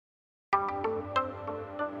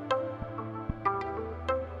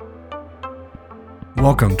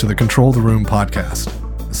Welcome to the Control the Room podcast,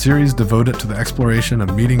 a series devoted to the exploration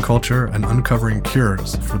of meeting culture and uncovering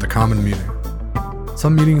cures for the common meeting.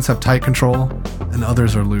 Some meetings have tight control, and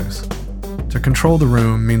others are loose. To control the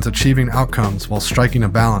room means achieving outcomes while striking a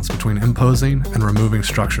balance between imposing and removing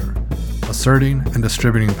structure, asserting and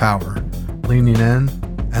distributing power, leaning in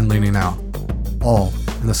and leaning out, all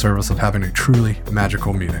in the service of having a truly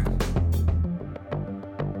magical meeting.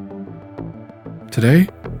 Today,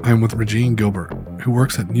 I am with Regine Gilbert, who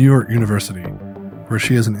works at New York University, where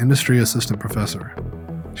she is an industry assistant professor.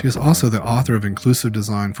 She is also the author of Inclusive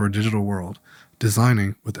Design for a Digital World,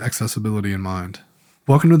 Designing with Accessibility in Mind.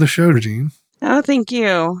 Welcome to the show, Regine. Oh, thank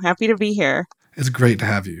you. Happy to be here. It's great to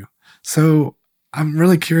have you. So I'm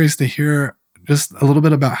really curious to hear just a little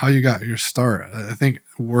bit about how you got your start. I think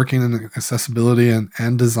working in accessibility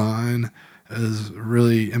and design is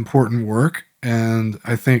really important work. And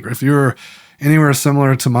I think if you're anywhere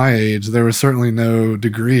similar to my age, there was certainly no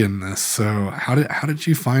degree in this. So how did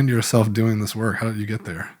you find yourself doing this work? How did you get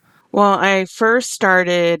there? Well, I first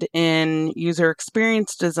started in user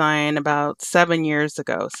experience design about 7 years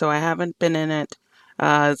ago. So I haven't been in it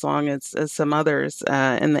as long as some others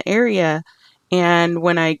in the area. And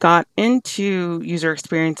when I got into user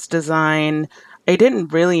experience design, I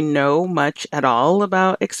didn't really know much at all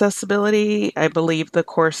about accessibility. I believe the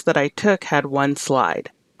course that I took had one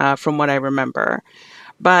slide from what I remember.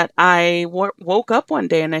 But I woke up one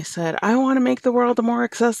day and I said, I want to make the world a more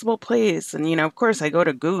accessible place. And, of course, I go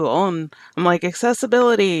to Google and I'm like,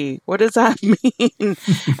 accessibility, what does that mean?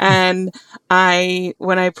 And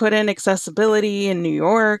when I put in accessibility in New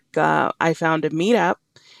York, I found a meetup.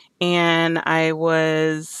 And I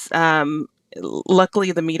was,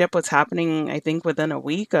 luckily the meetup was happening, I think, within a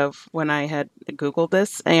week of when I had Googled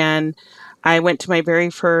this. And I went to my very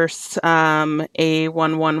first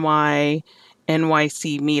A11Y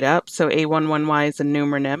NYC meetup. So A11Y is a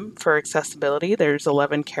numeronym for accessibility. There's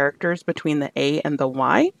 11 characters between the A and the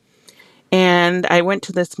Y. And I went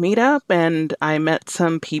to this meetup and I met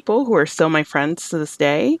some people who are still my friends to this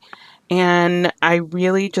day. And I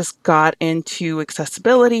really just got into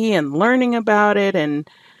accessibility and learning about it and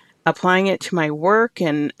applying it to my work.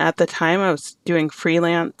 And at the time, I was doing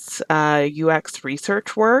freelance UX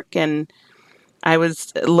research work, and I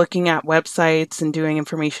was looking at websites and doing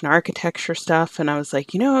information architecture stuff. And I was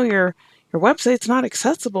like, your website's not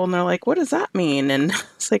accessible. And they're like, what does that mean? And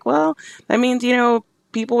it's like, well, that means,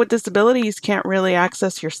 people with disabilities can't really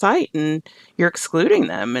access your site and you're excluding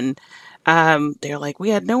them. And they're like, we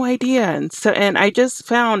had no idea. And I just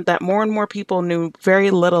found that more and more people knew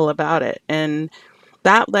very little about it. And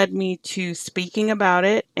that led me to speaking about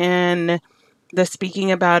it. And the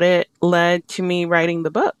speaking about it led to me writing the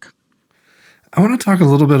book. I want to talk a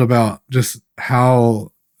little bit about just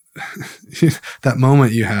how that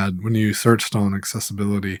moment you had when you searched on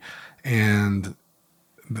accessibility and,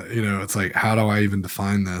 it's like, how do I even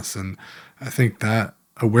define this? And I think that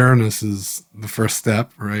awareness is the first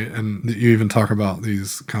step, right? And you even talk about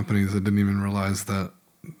these companies that didn't even realize that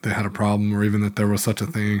they had a problem or even that there was such a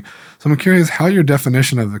thing. So I'm curious how your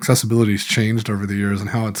definition of accessibility has changed over the years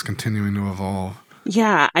and how it's continuing to evolve.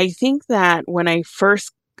 Yeah, I think that when I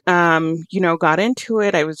first got into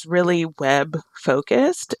it, I was really web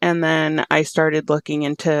focused. And then I started looking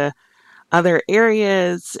into other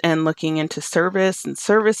areas and looking into service and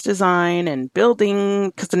service design and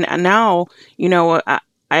building. Because now,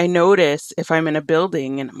 I notice if I'm in a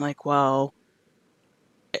building and I'm like, well,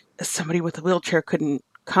 somebody with a wheelchair couldn't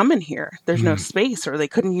come in here. There's no space, or they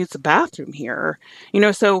couldn't use the bathroom here.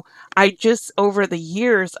 So I just, over the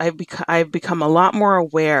years, I've become a lot more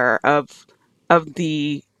aware of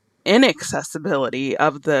the inaccessibility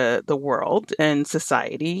of the world and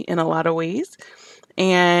society in a lot of ways.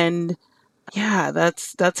 And yeah,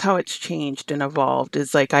 that's how it's changed and evolved,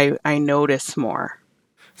 is like I notice more.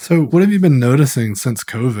 So what have you been noticing since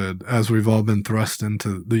COVID as we've all been thrust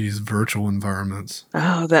into these virtual environments?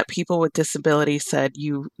 Oh, that people with disabilities said,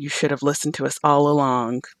 you should have listened to us all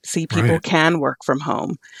along. See, people Right. can work from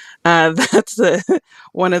home. That's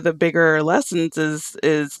one of the bigger lessons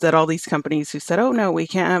is that all these companies who said, oh, no, we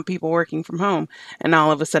can't have people working from home. And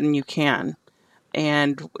all of a sudden you can.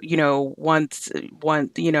 And, once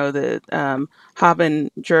the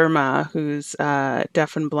Haben Germa, who's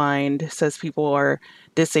deaf and blind, says people are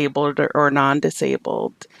disabled or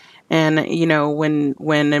non-disabled. And,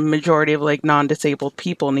 when a majority of like non-disabled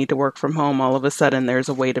people need to work from home, all of a sudden there's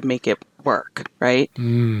a way to make it work, right?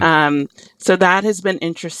 So that has been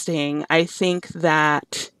interesting. I think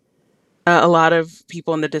that a lot of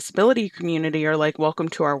people in the disability community are like, welcome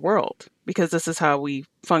to our world, because this is how we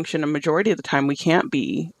function a majority of the time. We can't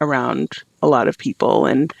be around a lot of people,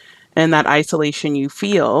 and And that isolation you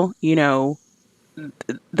feel,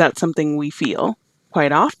 that's something we feel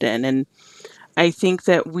quite often. And I think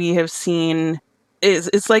that we have seen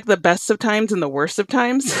it's like the best of times and the worst of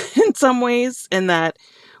times in some ways, in that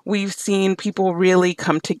we've seen people really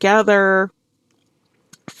come together,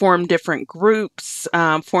 form different groups,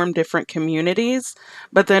 form different communities.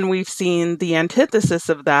 But then we've seen the antithesis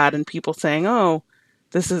of that, and people saying, oh,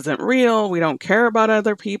 this isn't real. We don't care about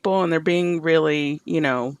other people. And they're being really,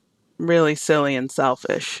 really silly and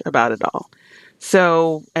selfish about it all.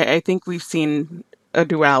 So I think we've seen a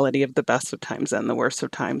duality of the best of times and the worst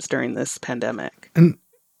of times during this pandemic. And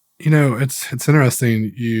it's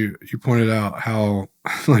interesting. You pointed out how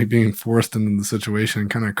like being forced into the situation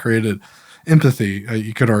kind of created empathy.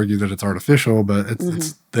 You could argue that it's artificial, but Hmm.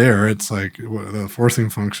 it's there. It's like the forcing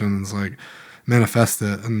function is like manifest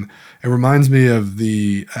it, and it reminds me of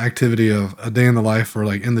the activity of A Day in the Life or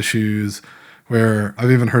like In the Shoes, where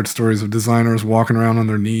I've even heard stories of designers walking around on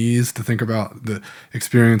their knees to think about the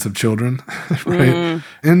experience of children, right? Mm,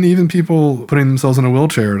 And even people putting themselves in a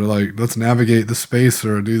wheelchair to like, let's navigate the space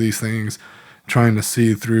or do these things, trying to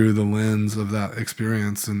see through the lens of that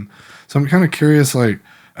experience. And so I'm kind of curious, like,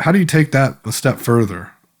 how do you take that a step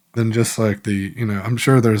further than just like I'm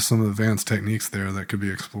sure there's some advanced techniques there that could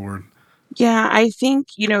be explored. yeah, I think,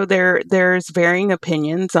 there's varying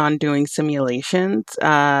opinions on doing simulations.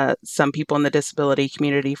 Some people in the disability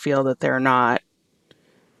community feel that they're not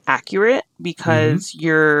accurate Mm-hmm. because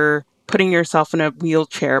you're putting yourself in a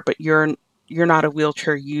wheelchair, but you're not a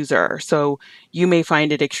wheelchair user. So you may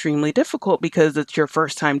find it extremely difficult because it's your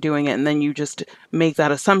first time doing it, and then you just make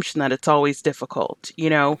that assumption that it's always difficult.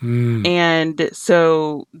 Mm. And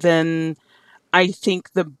so then I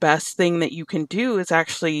think the best thing that you can do is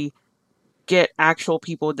actually get actual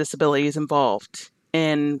people with disabilities involved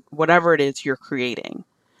in whatever it is you're creating,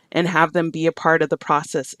 and have them be a part of the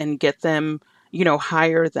process, and get them,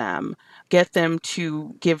 hire them, get them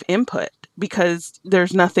to give input, because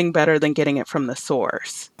there's nothing better than getting it from the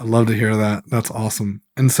source. I'd love to hear that. That's awesome.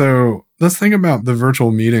 And so let's think about the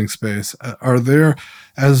virtual meeting space. Are there,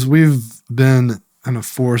 as we've been kind of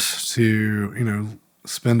forced to,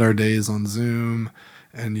 spend our days on Zoom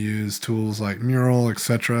and use tools like Mural,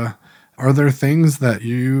 etc., are there things that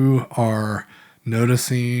you are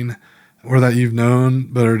noticing or that you've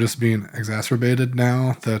known but are just being exacerbated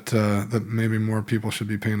now that maybe more people should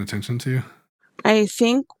be paying attention to? I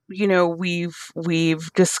think,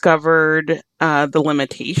 we've discovered the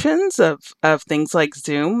limitations of things like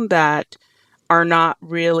Zoom that are not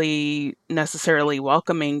really necessarily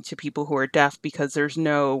welcoming to people who are deaf, because there's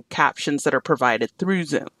no captions that are provided through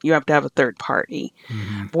Zoom. You have to have a third party.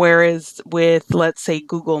 Mm-hmm. Whereas with, let's say,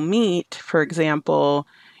 Google Meet, for example,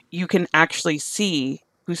 you can actually see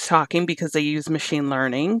who's talking because they use machine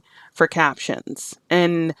learning for captions.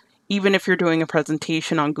 And even if you're doing a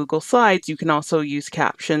presentation on Google Slides, you can also use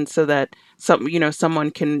captions so that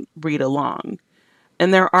someone can read along.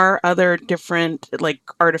 And there are other different, like,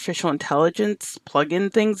 artificial intelligence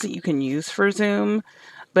plugin things that you can use for Zoom,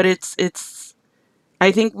 but it's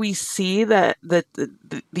I think we see that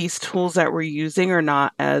these tools that we're using are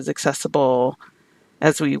not as accessible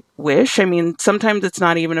as we wish. I mean, sometimes it's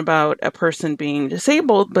not even about a person being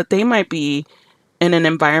disabled, but they might be in an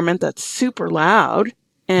environment that's super loud,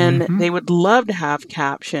 and Mm-hmm. they would love to have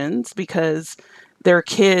captions because their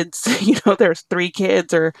kids, there's three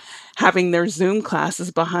kids are having their Zoom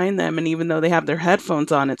classes behind them. And even though they have their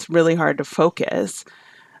headphones on, it's really hard to focus.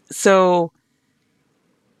 So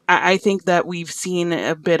I think that we've seen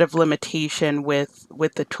a bit of limitation with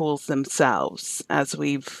the tools themselves as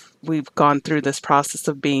we've gone through this process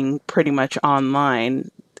of being pretty much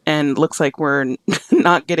online, and looks like we're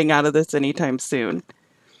not getting out of this anytime soon.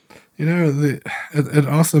 It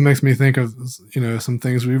also makes me think of some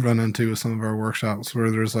things we've run into with some of our workshops where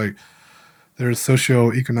there's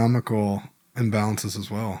socio-economical imbalances as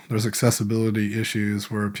well. There's accessibility issues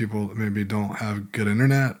where people maybe don't have good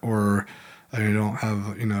internet or they don't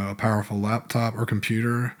have a powerful laptop or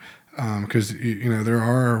computer because there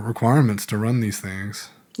are requirements to run these things.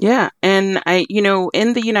 Yeah, and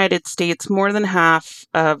in the United States, more than half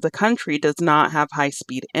of the country does not have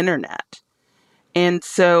high-speed internet. And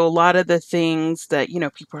so a lot of the things that,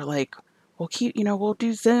 people are like, we'll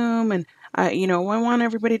do Zoom, and I want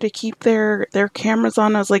everybody to keep their cameras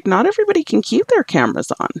on. I was like, not everybody can keep their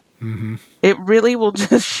cameras on. Hmm. It really will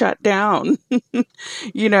just shut down,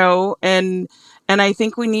 and I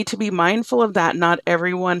think we need to be mindful of that. Not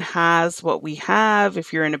everyone has what we have.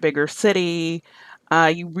 If you're in a bigger city,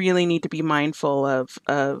 you really need to be mindful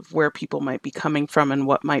of where people might be coming from and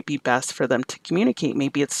what might be best for them to communicate.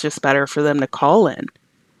 Maybe it's just better for them to call in.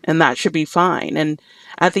 and that should be fine. And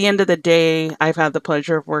at the end of the day, I've had the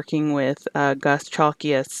pleasure of working with Gus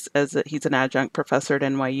Chalkias he's an adjunct professor at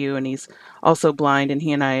NYU, and he's also blind. And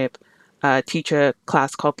he and I teach a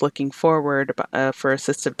class called Looking Forward for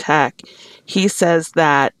assistive tech. He says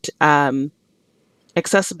that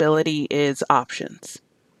accessibility is options,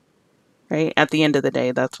 right? At the end of the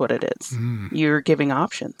day, that's what it is. You're giving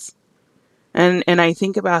options. And I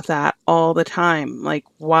think about that all the time. Like,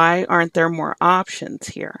 why aren't there more options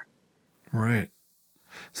here? Right.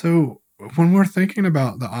 So when we're thinking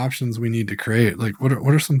about the options we need to create, like what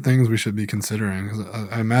are some things we should be considering? 'Cause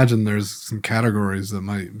I imagine there's some categories that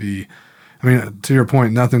might be. I mean, to your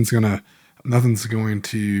point, nothing's going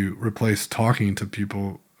to replace talking to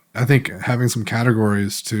people. I think having some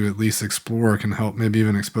categories to at least explore can help, maybe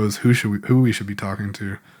even expose who we should be talking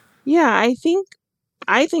to. Yeah, I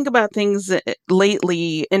think about things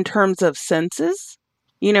lately in terms of senses.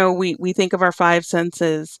 You know, we think of our five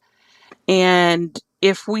senses, and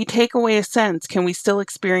if we take away a sense, can we still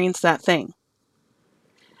experience that thing?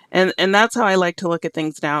 And that's how I like to look at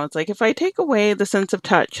things now. It's like, if I take away the sense of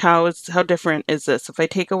touch, how different is this? If I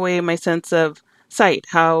take away my sense of sight,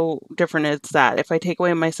 how different is that? If I take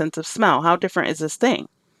away my sense of smell, how different is this thing?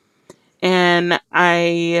 And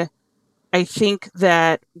I think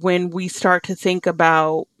that when we start to think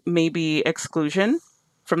about maybe exclusion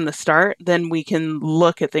from the start, then we can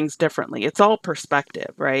look at things differently. It's all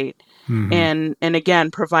perspective, right? Hmm. And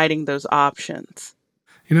again, providing those options.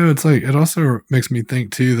 It's like it also makes me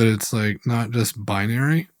think too that it's like not just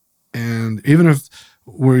binary, and even if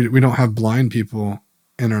we don't have blind people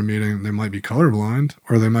in our meeting, they might be colorblind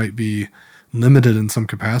or they might be limited in some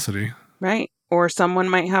capacity. Right. Or someone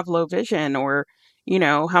might have low vision, or,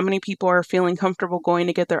 how many people are feeling comfortable going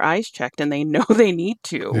to get their eyes checked and they know they need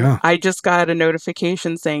to? Yeah, I just got a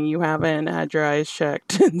notification saying you haven't had your eyes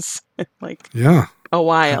checked in like yeah, a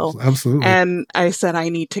while. absolutely. And I said I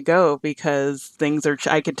need to go because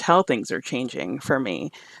I could tell things are changing for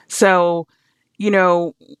me. So, you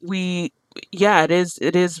know, we, yeah, it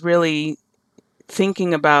is really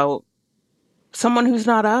thinking about someone who's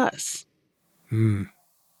not us. Mm.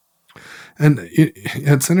 And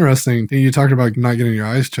it's interesting. You talked about not getting your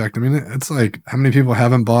eyes checked. I mean, it's like how many people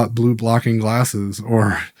haven't bought blue blocking glasses,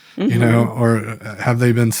 or Hmm. or have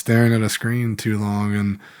they been staring at a screen too long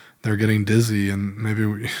and they're getting dizzy and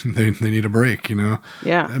maybe they need a break.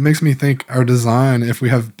 Yeah. It makes me think our design. If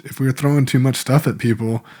we're throwing too much stuff at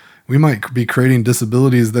people, we might be creating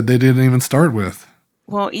disabilities that they didn't even start with.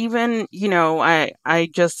 Well, even, I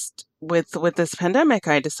just with this pandemic,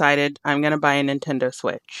 I decided I'm going to buy a Nintendo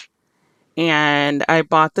Switch. And I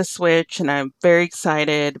bought the Switch and I'm very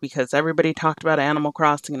excited because everybody talked about Animal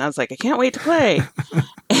Crossing and I was like, I can't wait to play.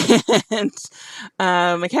 And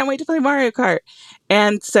I can't wait to play Mario Kart.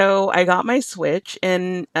 And so I got my Switch,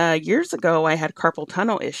 and years ago I had carpal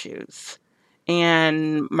tunnel issues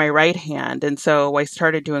and my right hand. And so I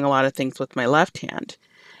started doing a lot of things with my left hand.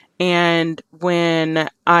 And when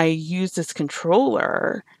I use this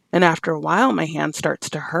controller, and after a while, my hand starts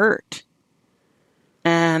to hurt.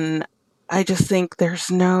 And I just think there's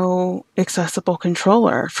no accessible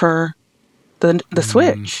controller for the Mm,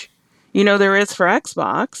 Switch. There is for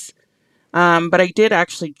Xbox, but I did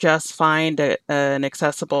actually just find an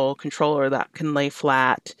accessible controller that can lay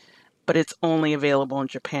flat, but it's only available in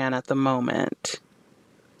Japan at the moment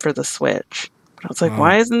for the Switch. But I was like,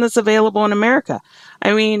 why wow. isn't this available in America?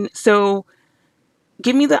 I mean, so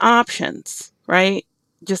give me the options, right?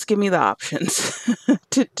 Just give me the options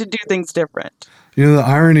to do things different. The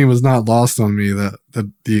irony was not lost on me that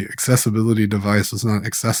the accessibility device was not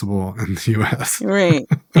accessible in the U.S. Right.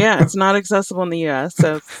 Yeah, it's not accessible in the US.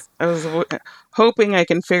 So I was hoping I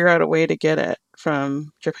can figure out a way to get it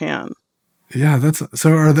from Japan. Yeah, that's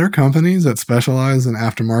so. Are there companies that specialize in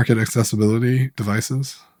aftermarket accessibility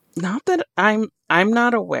devices? Not that I'm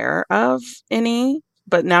not aware of any,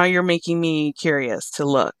 but now you're making me curious to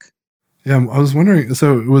look. Yeah, I was wondering.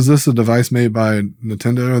 So, was this a device made by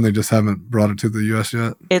Nintendo and they just haven't brought it to the US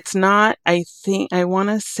yet? It's not, I want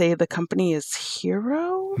to say the company is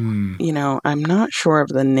Hero. Hmm. I'm not sure of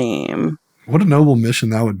the name. What a noble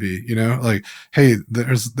mission that would be. Like, hey,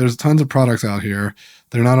 there's tons of products out here.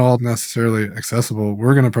 They're not all necessarily accessible.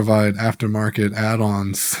 We're going to provide aftermarket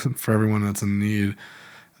add-ons for everyone that's in need.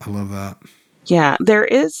 I love that. Yeah, there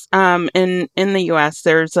is in the US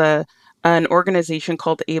there's a an organization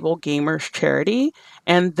called Able Gamers Charity,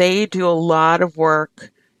 and they do a lot of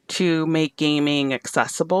work to make gaming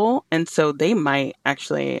accessible. And so they might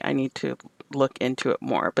actually, I need to look into it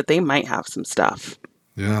more, but they might have some stuff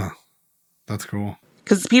Yeah, that's cool.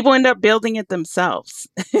 because people end up building it themselves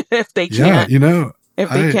if they Yeah, can't if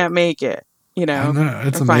they I can't make it. you I know, know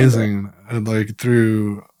it's or find it. amazing, like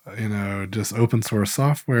through just open source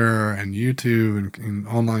software and YouTube and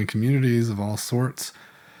online communities of all sorts.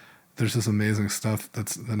 There's this amazing stuff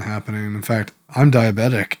that's been happening. In fact, I'm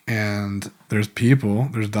diabetic, and there's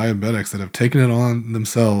diabetics that have taken it on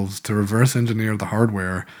themselves to reverse engineer the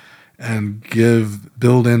hardware and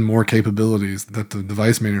build in more capabilities that the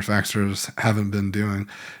device manufacturers haven't been doing.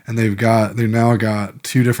 And they've now got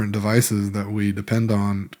two different devices that we depend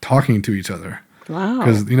on talking to each other, Wow.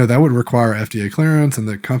 because that would require FDA clearance, and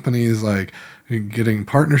the companies like getting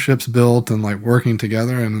partnerships built and like working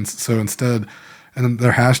together. And so instead, and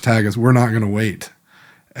their hashtag is "We're not going to wait."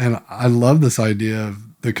 And I love this idea of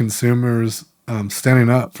the consumers standing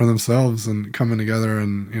up for themselves and coming together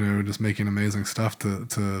and just making amazing stuff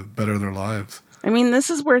to better their lives. I mean, this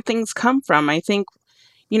is where things come from. I think,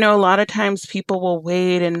 a lot of times people will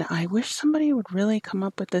wait and I wish somebody would really come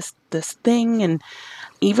up with this thing. And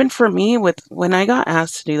even for me, with when I got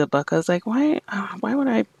asked to do the book, I was like, why would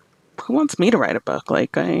I, who wants me to write a book?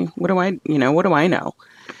 Like what do I know?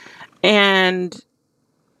 And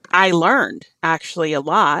I learned actually a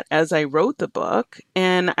lot as I wrote the book.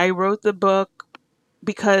 And I wrote the book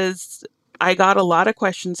because I got a lot of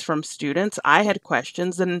questions from students. I had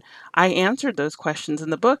questions and I answered those questions in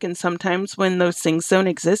the book. And sometimes when those things don't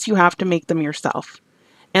exist, you have to make them yourself.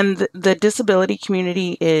 And the disability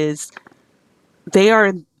community they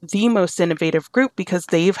are the most innovative group because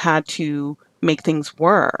they've had to make things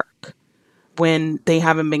work when they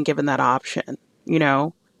haven't been given that option, you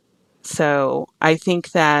know? So I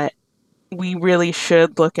think that we really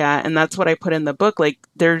should look at, and that's what I put in the book. Like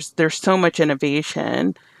there's so much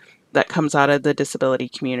innovation that comes out of the disability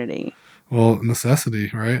community. Well, necessity,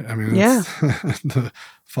 right? I mean, Yeah. that's to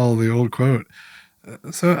follow the old quote.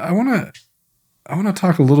 So I want to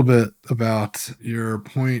talk a little bit about your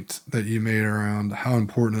point that you made around how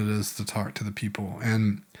important it is to talk to the people.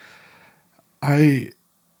 And I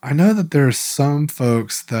I know that there's some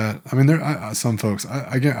folks that I mean some folks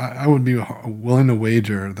I would be willing to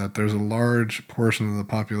wager that there's a large portion of the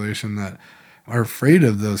population that are afraid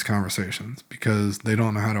of those conversations because they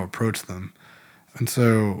don't know how to approach them. And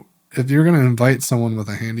so if you're going to invite someone with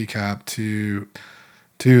a handicap to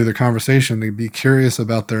the conversation to be curious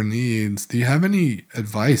about their needs, do you have any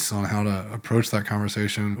advice on how to approach that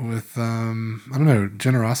conversation with I don't know,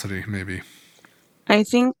 generosity maybe? I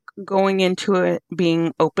think going into it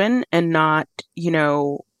being open and not,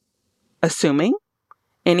 assuming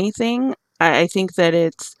anything. I think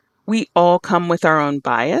that we all come with our own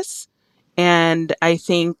bias. And I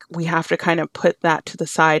think we have to kind of put that to the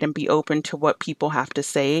side and be open to what people have to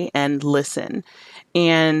say and listen.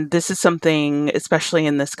 And this is something, especially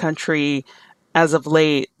in this country, as of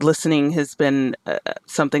late, listening has been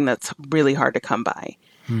something that's really hard to come by.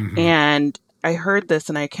 Hmm. And I heard this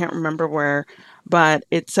and I can't remember where, but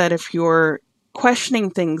it said if you're questioning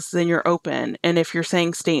things, then you're open. And if you're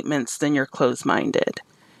saying statements, then you're closed minded.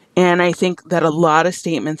 And I think that a lot of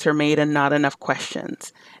statements are made and not enough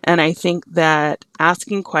questions. And I think that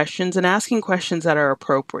asking questions and asking questions that are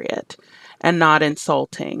appropriate and not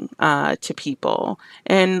insulting to people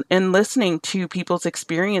and listening to people's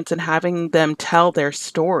experience and having them tell their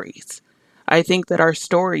stories. I think that our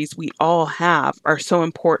stories we all have are so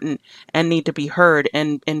important and need to be heard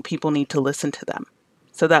and people need to listen to them.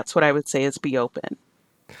 So that's what I would say is be open.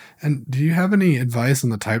 And do you have any advice on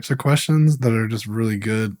the types of questions that are just really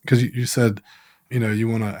good? Because you said, you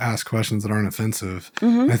want to ask questions that aren't offensive.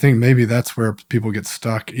 Hmm. And I think maybe that's where people get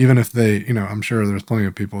stuck, even if they, I'm sure there's plenty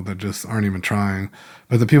of people that just aren't even trying.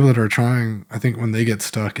 But the people that are trying, I think when they get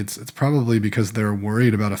stuck, it's probably because they're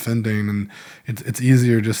worried about offending, and it's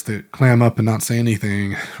easier just to clam up and not say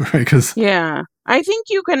anything, right? Because Yeah. I think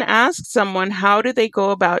you can ask someone how do they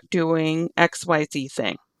go about doing XYZ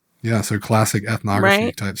thing, yeah, so classic ethnography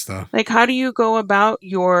right? type stuff. Like how do you go about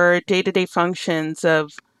your day-to-day functions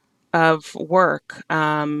of work?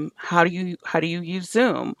 How do you use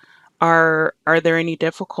Zoom? Are there any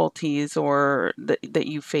difficulties or that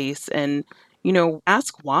you face? And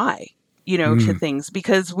ask why. To Mm, things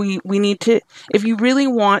because we need to. If you really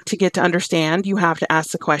want to get to understand, you have to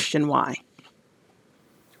ask the question why.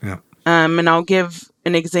 yeah. And I'll give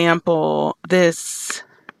an example. This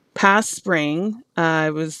past spring, I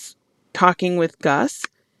was talking with Gus,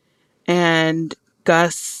 and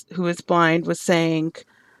Gus, who is blind, was saying,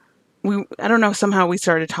 I don't know, somehow we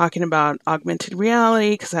started talking about augmented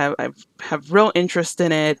reality because I have real interest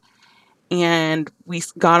in it. And we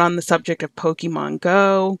got on the subject of Pokemon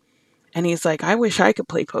Go. And he's like, I wish I could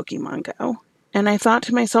play Pokemon Go. And I thought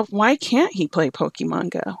to myself, why can't he play Pokemon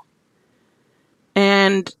Go?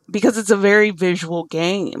 And because it's a very visual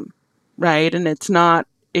game, right? And it's not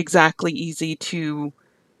exactly easy to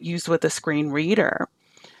use with a screen reader.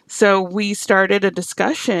 So we started a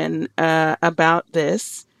discussion about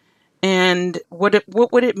this and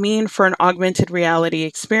what would it mean for an augmented reality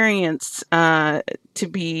experience to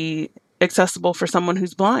be accessible for someone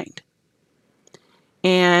who's blind.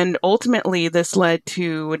 And ultimately, this led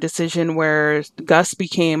to a decision where Gus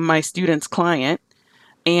became my student's client,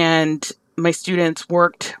 and my students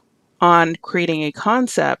worked on creating a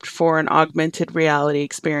concept for an augmented reality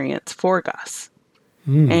experience for Gus.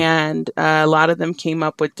 Hmm. And a lot of them came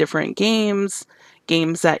up with different games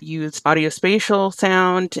that used audio spatial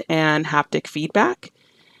sound and haptic feedback.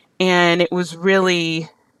 And it was really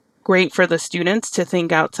great for the students to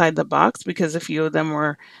think outside the box because a few of them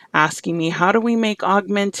were asking me, how do we make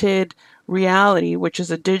augmented reality, which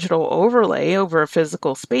is a digital overlay over a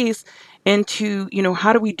physical space, into,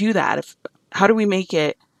 how do we do that? How do we make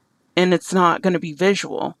it and it's not going to be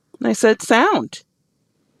visual? And I said, sound,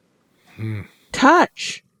 Hmm.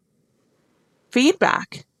 touch,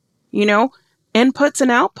 feedback, you know, inputs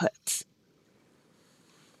and outputs.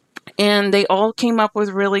 And they all came up with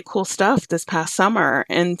really cool stuff this past summer.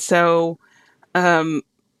 And so um,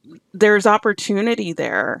 there's opportunity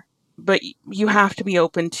there, but you have to be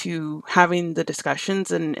open to having the discussions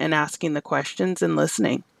and asking the questions and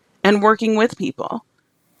listening and working with people.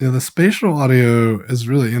 Yeah, the spatial audio is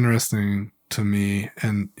really interesting to me,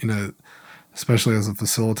 and especially as a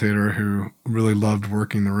facilitator who really loved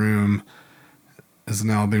working the room, has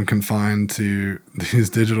now been confined to these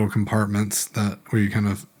digital compartments that we kind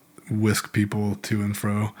of whisk people to and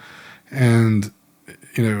fro. And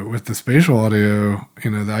with the spatial audio,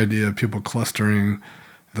 the idea of people clustering,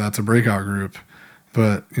 that's a breakout group.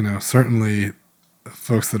 But, certainly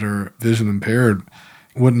folks that are vision impaired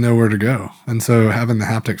wouldn't know where to go. And so having the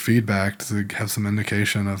haptic feedback to have some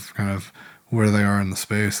indication of kind of where they are in the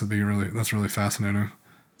space that's really fascinating.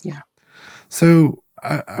 Yeah. So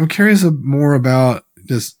I'm curious more about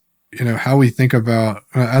just, how we think about,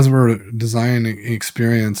 as we're designing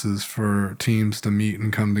experiences for teams to meet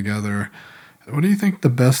and come together. What do you think the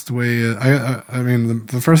best way is? I mean,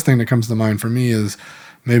 the first thing that comes to mind for me is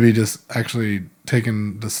maybe just actually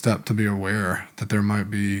taking the step to be aware that there might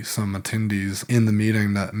be some attendees in the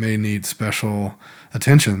meeting that may need special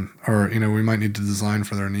attention, or, we might need to design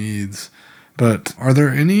for their needs. But are there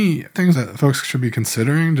any things that folks should be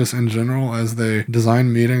considering just in general as they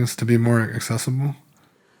design meetings to be more accessible?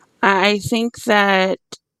 I think that,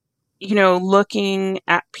 looking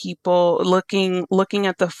at people, looking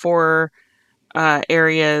at the four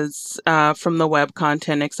areas from the web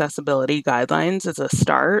content accessibility guidelines is a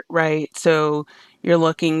start, right? So you're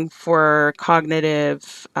looking for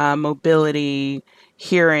cognitive, mobility,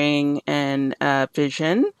 hearing, and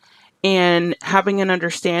vision, and having an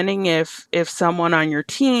understanding if someone on your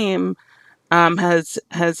team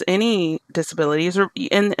has any disabilities,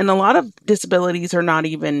 and a lot of disabilities are not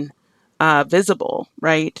even visible,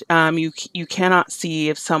 right? You cannot see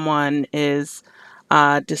if someone is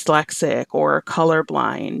dyslexic or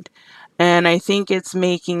colorblind. And I think it's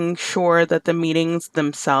making sure that the meetings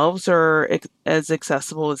themselves are as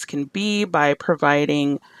accessible as can be by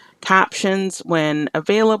providing captions when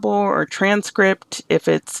available or transcript if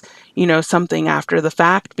it's, something after the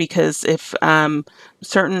fact, because if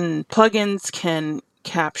certain plugins can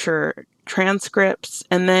capture transcripts,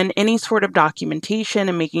 and then any sort of documentation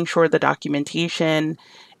and making sure the documentation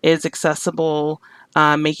is accessible,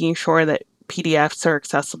 making sure that PDFs are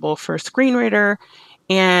accessible for a screen reader.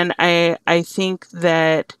 And I think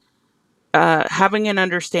that having an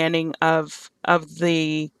understanding of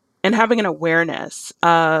the and having an awareness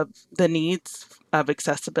of the needs of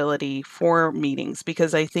accessibility for meetings,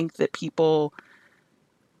 because I think that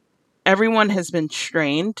everyone has been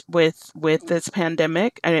strained with this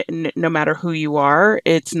pandemic. No matter who you are,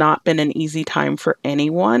 it's not been an easy time for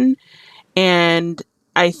anyone. And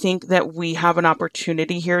I think that we have an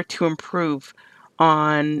opportunity here to improve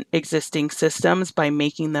on existing systems by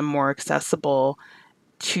making them more accessible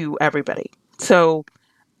to everybody. So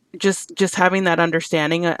just having that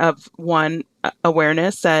understanding of one,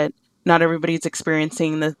 awareness that not everybody's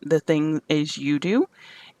experiencing the thing as you do,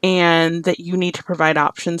 and that you need to provide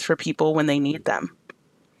options for people when they need them.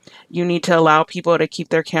 You need to allow people to keep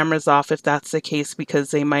their cameras off if that's the case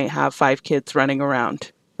because they might have 5 kids running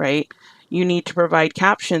around, right? You need to provide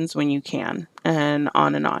captions when you can, and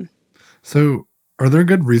on and on. So, are there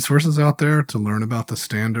good resources out there to learn about the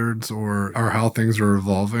standards or how things are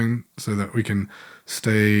evolving so that we can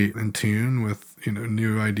stay in tune with,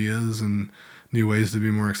 new ideas and new ways to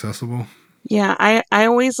be more accessible? Yeah, I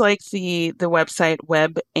always like the website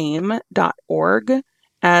webaim.org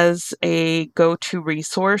as a go-to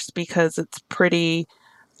resource because it's pretty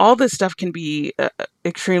all this stuff can be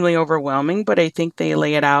extremely overwhelming, but I think they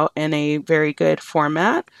lay it out in a very good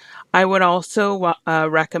format. I would also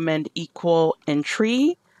recommend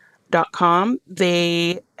equalentry.com.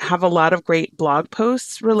 They have a lot of great blog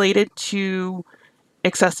posts related to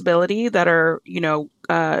accessibility that are,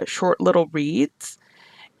 short little reads.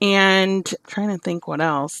 And I'm trying to think what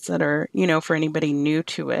else that are, for anybody new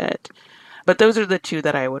to it. But those are the two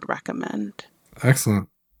that I would recommend. Excellent.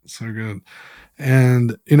 So good.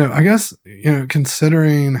 And, I guess,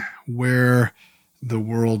 considering where the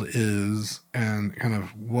world is and kind of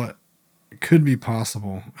what could be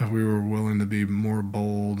possible if we were willing to be more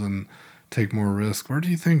bold and take more risk, where do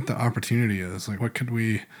you think the opportunity is? Like, where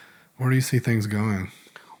do you see things going?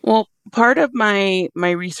 Well, part of my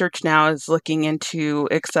research now is looking into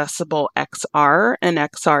accessible XR, and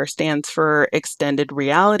XR stands for extended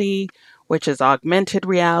reality, which is augmented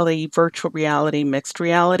reality, virtual reality, mixed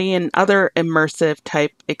reality, and other immersive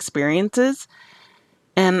type experiences.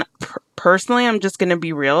 And personally, I'm just going to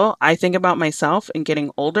be real. I think about myself and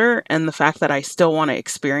getting older and the fact that I still want to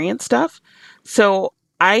experience stuff. So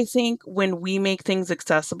I think when we make things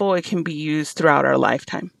accessible, it can be used throughout our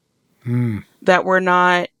lifetime. Hmm. That we're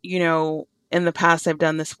not, in the past, I've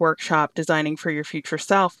done this workshop, Designing for Your Future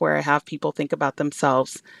Self, where I have people think about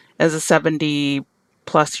themselves as a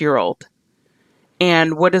 70-plus-year-old.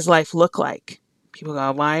 And what does life look like? People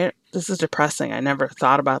go, why? This is depressing. I never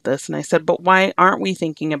thought about this. And I said, but why aren't we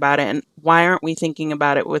thinking about it? And why aren't we thinking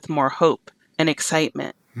about it with more hope and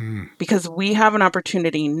excitement? Hmm. Because we have an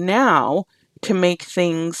opportunity now to make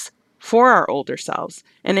things for our older selves.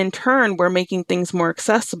 And in turn, we're making things more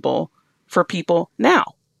accessible for people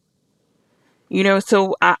now.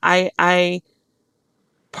 So I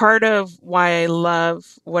part of why I love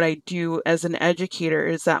what I do as an educator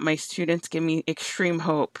is that my students give me extreme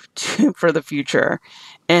hope for the future,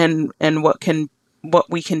 and what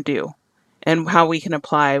we can do, and how we can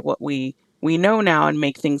apply what we know now and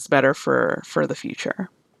make things better for the future.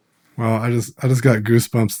 Well, I just got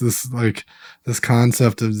goosebumps. This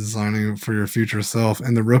concept of designing for your future self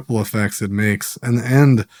and the ripple effects it makes,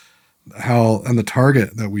 and the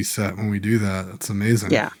target that we set when we do that. It's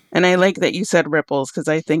amazing. Yeah. And I like that you said ripples because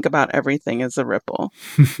I think about everything as a ripple.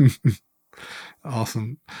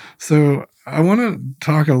 Awesome. So I want to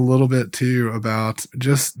talk a little bit too about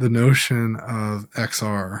just the notion of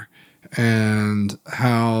XR and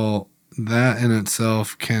how that in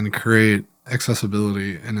itself can create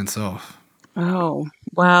accessibility in itself. Oh,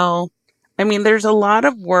 well, I mean, there's a lot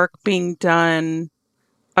of work being done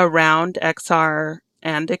around XR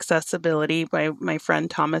and accessibility by my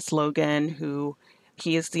friend Thomas Logan, who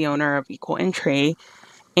he is the owner of Equal Entry.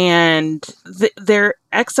 And their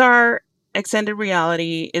XR extended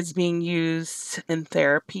reality is being used in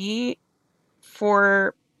therapy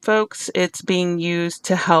for folks. It's being used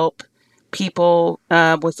to help people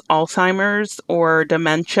with Alzheimer's or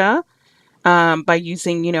dementia by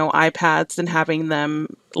using, iPads and having them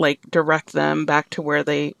direct them back to where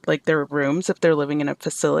they like their rooms if they're living in a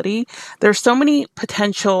facility. There's so many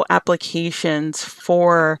potential applications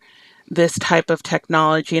for this type of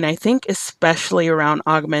technology. And I think especially around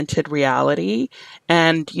augmented reality.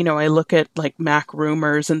 And, I look at like Mac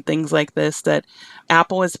rumors and things like this, that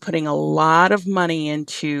Apple is putting a lot of money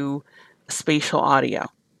into spatial audio.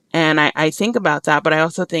 And I think about that, but I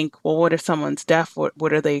also think, well, what if someone's deaf?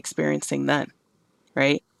 What are they experiencing then?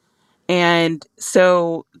 Right. And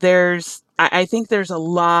so I think there's a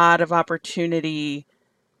lot of opportunity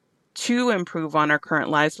to improve on our current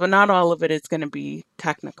lives, but not all of it is going to be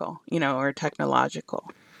technical, or technological.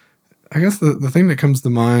 I guess the thing that comes to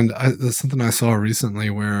mind is something I saw recently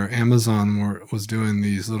where Amazon was doing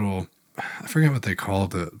these little, I forget what they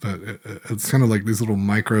called it, but it's kind of like these little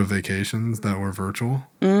micro vacations that were virtual.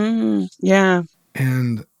 Yeah.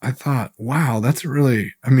 And I thought, wow, that's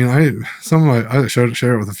really, I mean, I share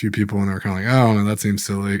it with a few people and they're kind of like, oh, no, that seems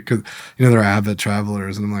silly. Cause they're avid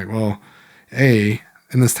travelers. And I'm like, well, A,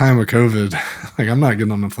 in this time of COVID, like I'm not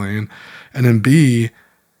getting on the plane. And then B,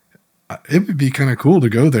 it would be kind of cool to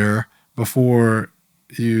go there before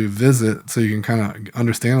you visit so you can kind of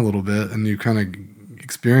understand a little bit and you kind of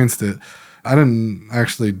experienced it. I didn't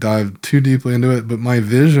actually dive too deeply into it, but my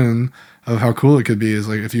vision of how cool it could be is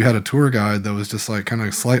like if you had a tour guide that was just like kind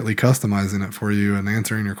of slightly customizing it for you and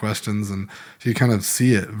answering your questions, and you kind of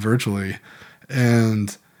see it virtually.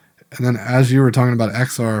 And then as you were talking about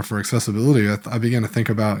XR for accessibility, I began to think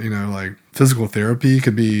about, like physical therapy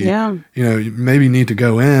could be, Yeah. You maybe need to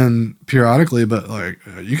go in periodically, but like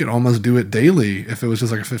you could almost do it daily if it was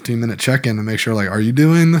just like a 15-minute check-in to make sure like, are you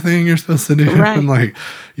doing the thing you're supposed to do? Right. And like,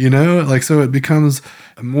 so it becomes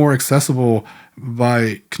more accessible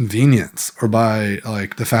by convenience or by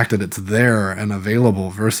like the fact that it's there and available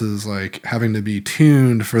versus like having to be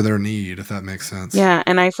tuned for their need, if that makes sense. Yeah,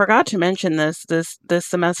 and I forgot to mention this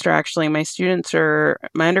semester actually my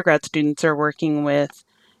undergrad students are working with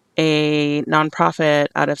a nonprofit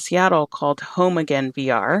out of Seattle called Home Again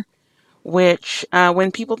VR, which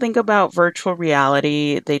when people think about virtual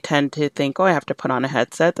reality, they tend to think, oh, I have to put on a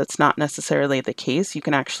headset. That's not necessarily the case. You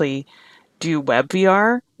can actually do web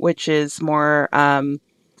VR, which is more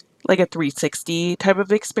like a 360 type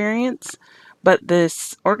of experience. But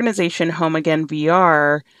this organization, Home Again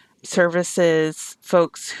VR, services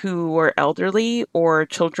folks who are elderly or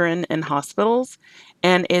children in hospitals.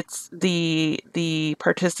 And it's the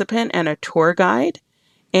participant and a tour guide.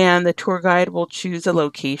 And the tour guide will choose a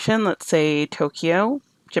location, let's say Tokyo,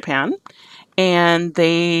 Japan. And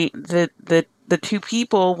the two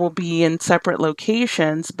people will be in separate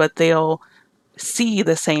locations, but they'll see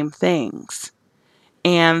the same things,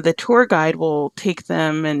 and the tour guide will take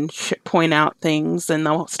them and point out things, and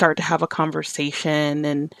they'll start to have a conversation,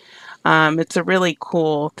 and it's a really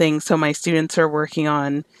cool thing. So my students are working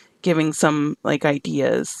on giving some like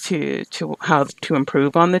ideas to how to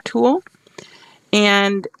improve on the tool.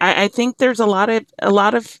 And I think there's a lot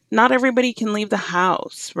of not everybody can leave the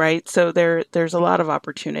house, right? So there's a lot of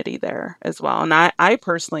opportunity there as well. And I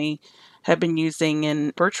personally have been using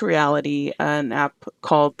in virtual reality an app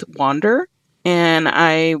called Wander, and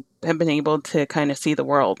I have been able to kind of see the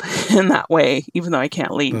world in that way, even though I can't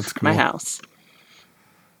That's leave my cool. house.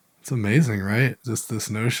 It's amazing, right? Just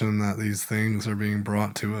this notion that these things are being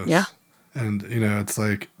brought to Yeah, us. And, it's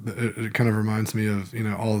like, it kind of reminds me of,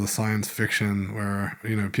 all the science fiction where,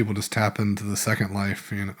 people just tap into the second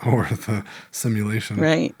life, or the simulation.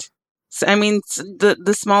 right. So, I mean,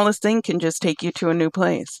 the smallest thing can just take you to a new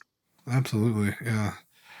place. Absolutely. Yeah.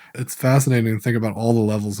 It's fascinating to think about all the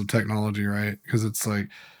levels of technology, right? Because it's like,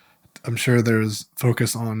 I'm sure there's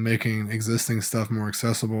focus on making existing stuff more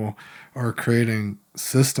accessible or creating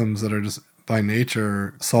systems that are just by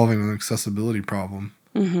nature solving an accessibility problem.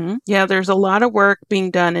 Yeah, there's a lot of work being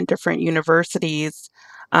done in different universities.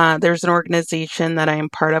 There's an organization that I am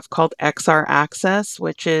part of called XR Access,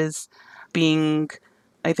 which is being,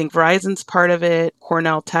 I think Verizon's part of it,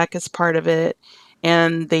 Cornell Tech is part of it,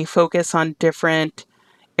 and they focus on different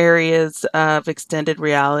areas of extended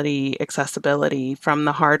reality accessibility, from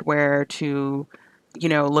the hardware to,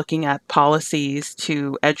 looking at policies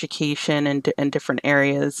to education and different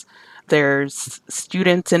areas. There's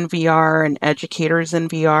students in VR and educators in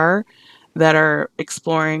VR that are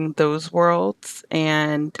exploring those worlds.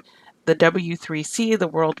 And the W3C, the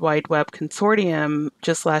World Wide Web Consortium,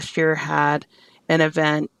 just last year had an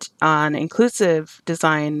event on inclusive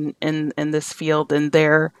design in this field, and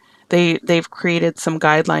they've created some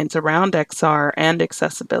guidelines around XR and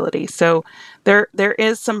accessibility. So there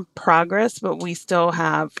is some progress, but we still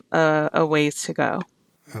have a ways to go.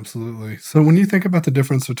 Absolutely. So when you think about the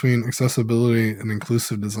difference between accessibility and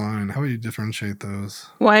inclusive design, how would you differentiate those?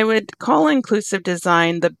 Well, I would call inclusive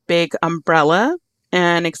design the big umbrella,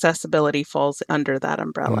 and accessibility falls under that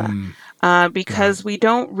umbrella. Mm, got it. Because we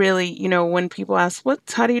don't really, when people ask,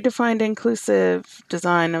 how do you define inclusive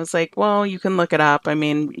design? I was like, well, you can look it up. I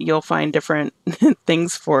mean, you'll find different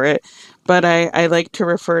things for it. But I like to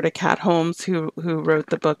refer to Kat Holmes, who wrote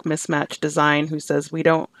the book Mismatched Design, who says we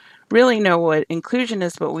don't really know what inclusion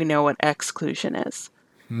is, but we know what exclusion is.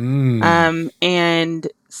 Mm, And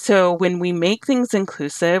so when we make things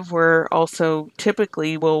inclusive, we're also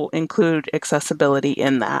typically will include accessibility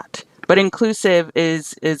in that. But inclusive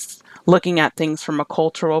is looking at things from a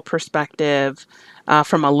cultural perspective,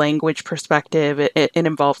 from a language perspective. It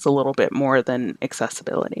involves a little bit more than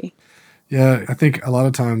accessibility. yeah, I think a lot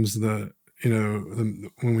of times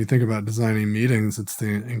when we think about designing meetings, it's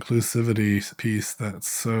the inclusivity piece that's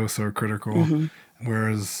so, so critical. Hmm.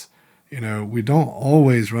 Whereas, we don't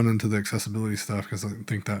always run into the accessibility stuff because I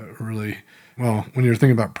think that really, well, when you're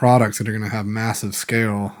thinking about products that are going to have massive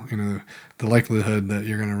scale, the likelihood that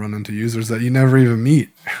you're going to run into users that you never even meet,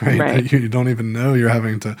 right? Right. That you don't even know you're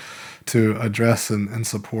having to address and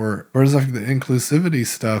support. Whereas like the inclusivity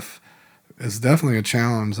stuff is definitely a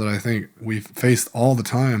challenge that I think we've faced all the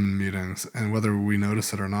time in meetings, and whether we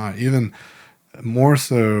notice it or not, even more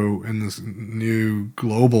so in this new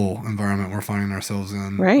global environment we're finding ourselves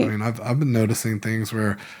in. I Right. mean, I've been noticing things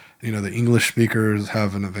where, the English speakers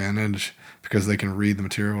have an advantage because they can read the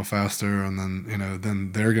material faster, and then,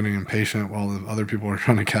 then they're getting impatient while the other people are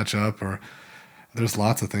trying to catch up, or there's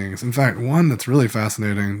lots of things. In fact, one that's really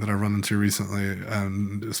fascinating that I run into recently,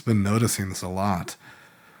 and it's been noticing this a lot.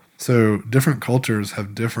 So different cultures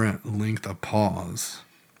have different length of pause.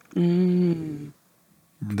 Mm.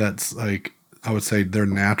 That's like I would say, their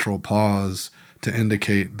natural pause to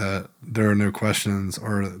indicate that there are no questions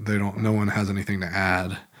or no one has anything to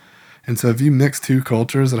add. And so if you mix two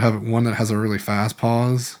cultures that have one that has a really fast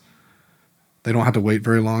pause, they don't have to wait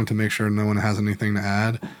very long to make sure no one has anything to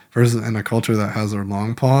add, versus in a culture that has a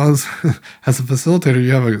long pause. As a facilitator,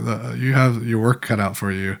 you have your work cut out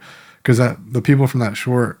for you, because the people from that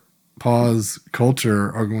short pause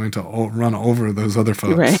culture are going to run over those other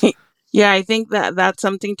folks. Right. Yeah, I think that that's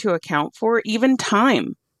something to account for. Even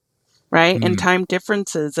time, right? And time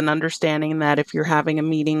differences, and understanding that if you're having a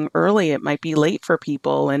meeting early, it might be late for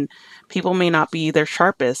people, and people may not be their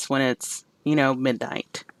sharpest when it's,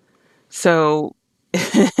 midnight. So,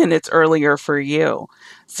 and it's earlier for you.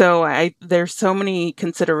 So there's so many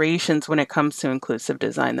considerations when it comes to inclusive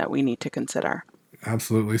design that we need to consider.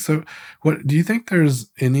 Absolutely. So what do you think there's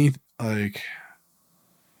any, like,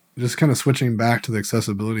 just kind of switching back to the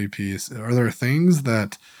accessibility piece, are there things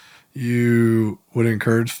that you would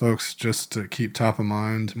encourage folks just to keep top of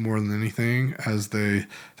mind more than anything as they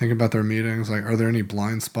think about their meetings? Like, are there any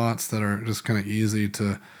blind spots that are just kind of easy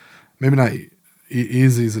to, maybe not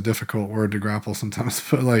easy is a difficult word to grapple sometimes,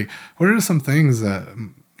 but like, what are some things that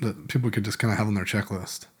people could just kind of have on their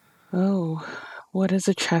checklist? Oh, what is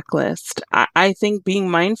a checklist? I think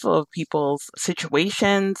being mindful of people's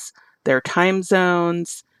situations, their time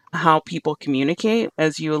zones, how people communicate,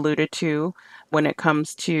 as you alluded to, when it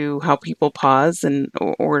comes to how people pause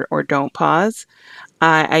or don't pause.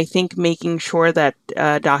 I think making sure that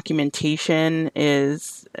documentation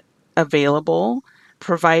is available,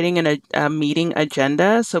 providing a meeting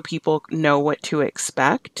agenda so people know what to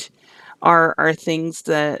expect are things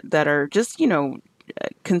that are just,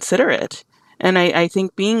 considerate. And I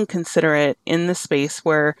think being considerate in the space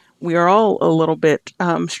where we are all a little bit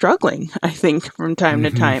struggling, I think, from time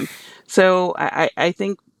to time. So I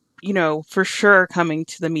think, for sure, coming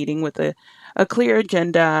to the meeting with a clear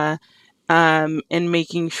agenda, and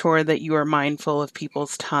making sure that you are mindful of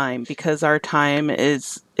people's time, because our time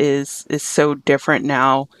is so different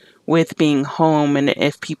now with being home, and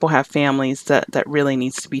if people have families, that really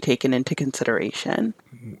needs to be taken into consideration.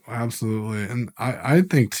 Absolutely. And I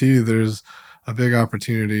think too, there's a big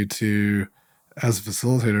opportunity to, as a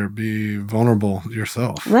facilitator, be vulnerable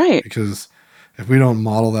yourself. Right. Because if we don't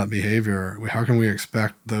model that behavior, how can we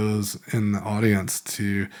expect those in the audience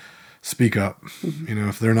to speak up,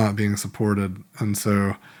 if they're not being supported? And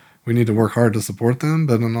so we need to work hard to support them,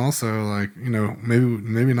 but then also, like,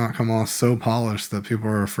 maybe not come off so polished that people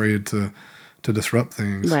are afraid to disrupt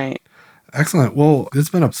things. Right. Excellent. Well, it's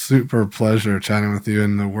been a super pleasure chatting with you,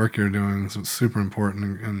 and the work you're doing is super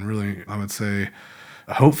important and really, I would say,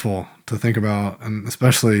 hopeful to think about. And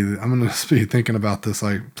especially, I'm going to be thinking about this,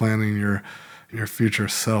 like planning your future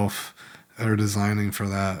self or designing for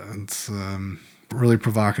that. It's really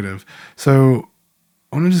provocative. So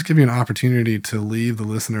I want to just give you an opportunity to leave the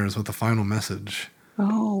listeners with a final message.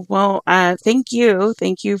 Oh, well, thank you.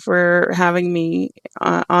 Thank you for having me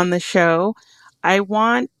on the show. I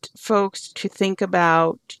want folks to think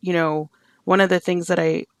about, one of the things that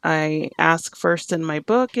I ask first in my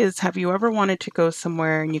book is, have you ever wanted to go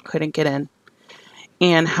somewhere and you couldn't get in?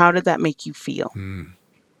 And how did that make you feel?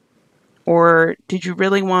 Or did you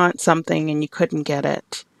really want something and you couldn't get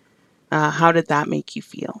it? How did that make you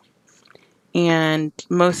feel? And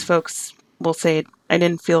most folks will say, I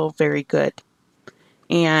didn't feel very good.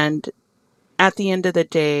 And at the end of the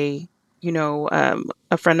day,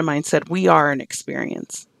 a friend of mine said, we are an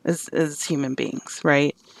experience as human beings,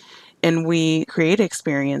 right? And we create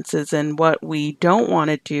experiences. And what we don't want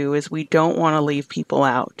to do is we don't want to leave people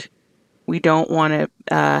out. We don't want to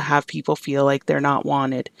have people feel like they're not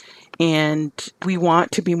wanted. And we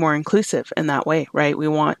want to be more inclusive in that way, right? We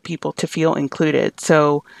want people to feel included.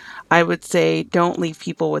 So I would say, don't leave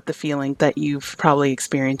people with the feeling that you've probably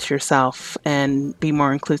experienced yourself, and be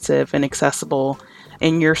more inclusive and accessible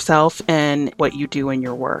in yourself and what you do in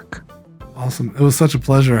your work. Awesome. It was such a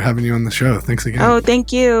pleasure having you on the show. Thanks again. Oh,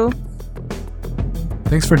 thank you.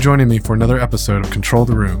 Thanks for joining me for another episode of Control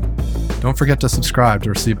the Room. Don't forget to subscribe to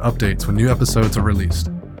receive updates when new episodes are released.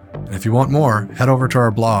 And if you want more, head over to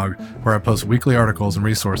our blog, where I post weekly articles and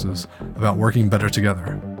resources about working better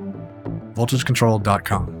together.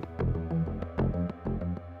 VoltageControl.com.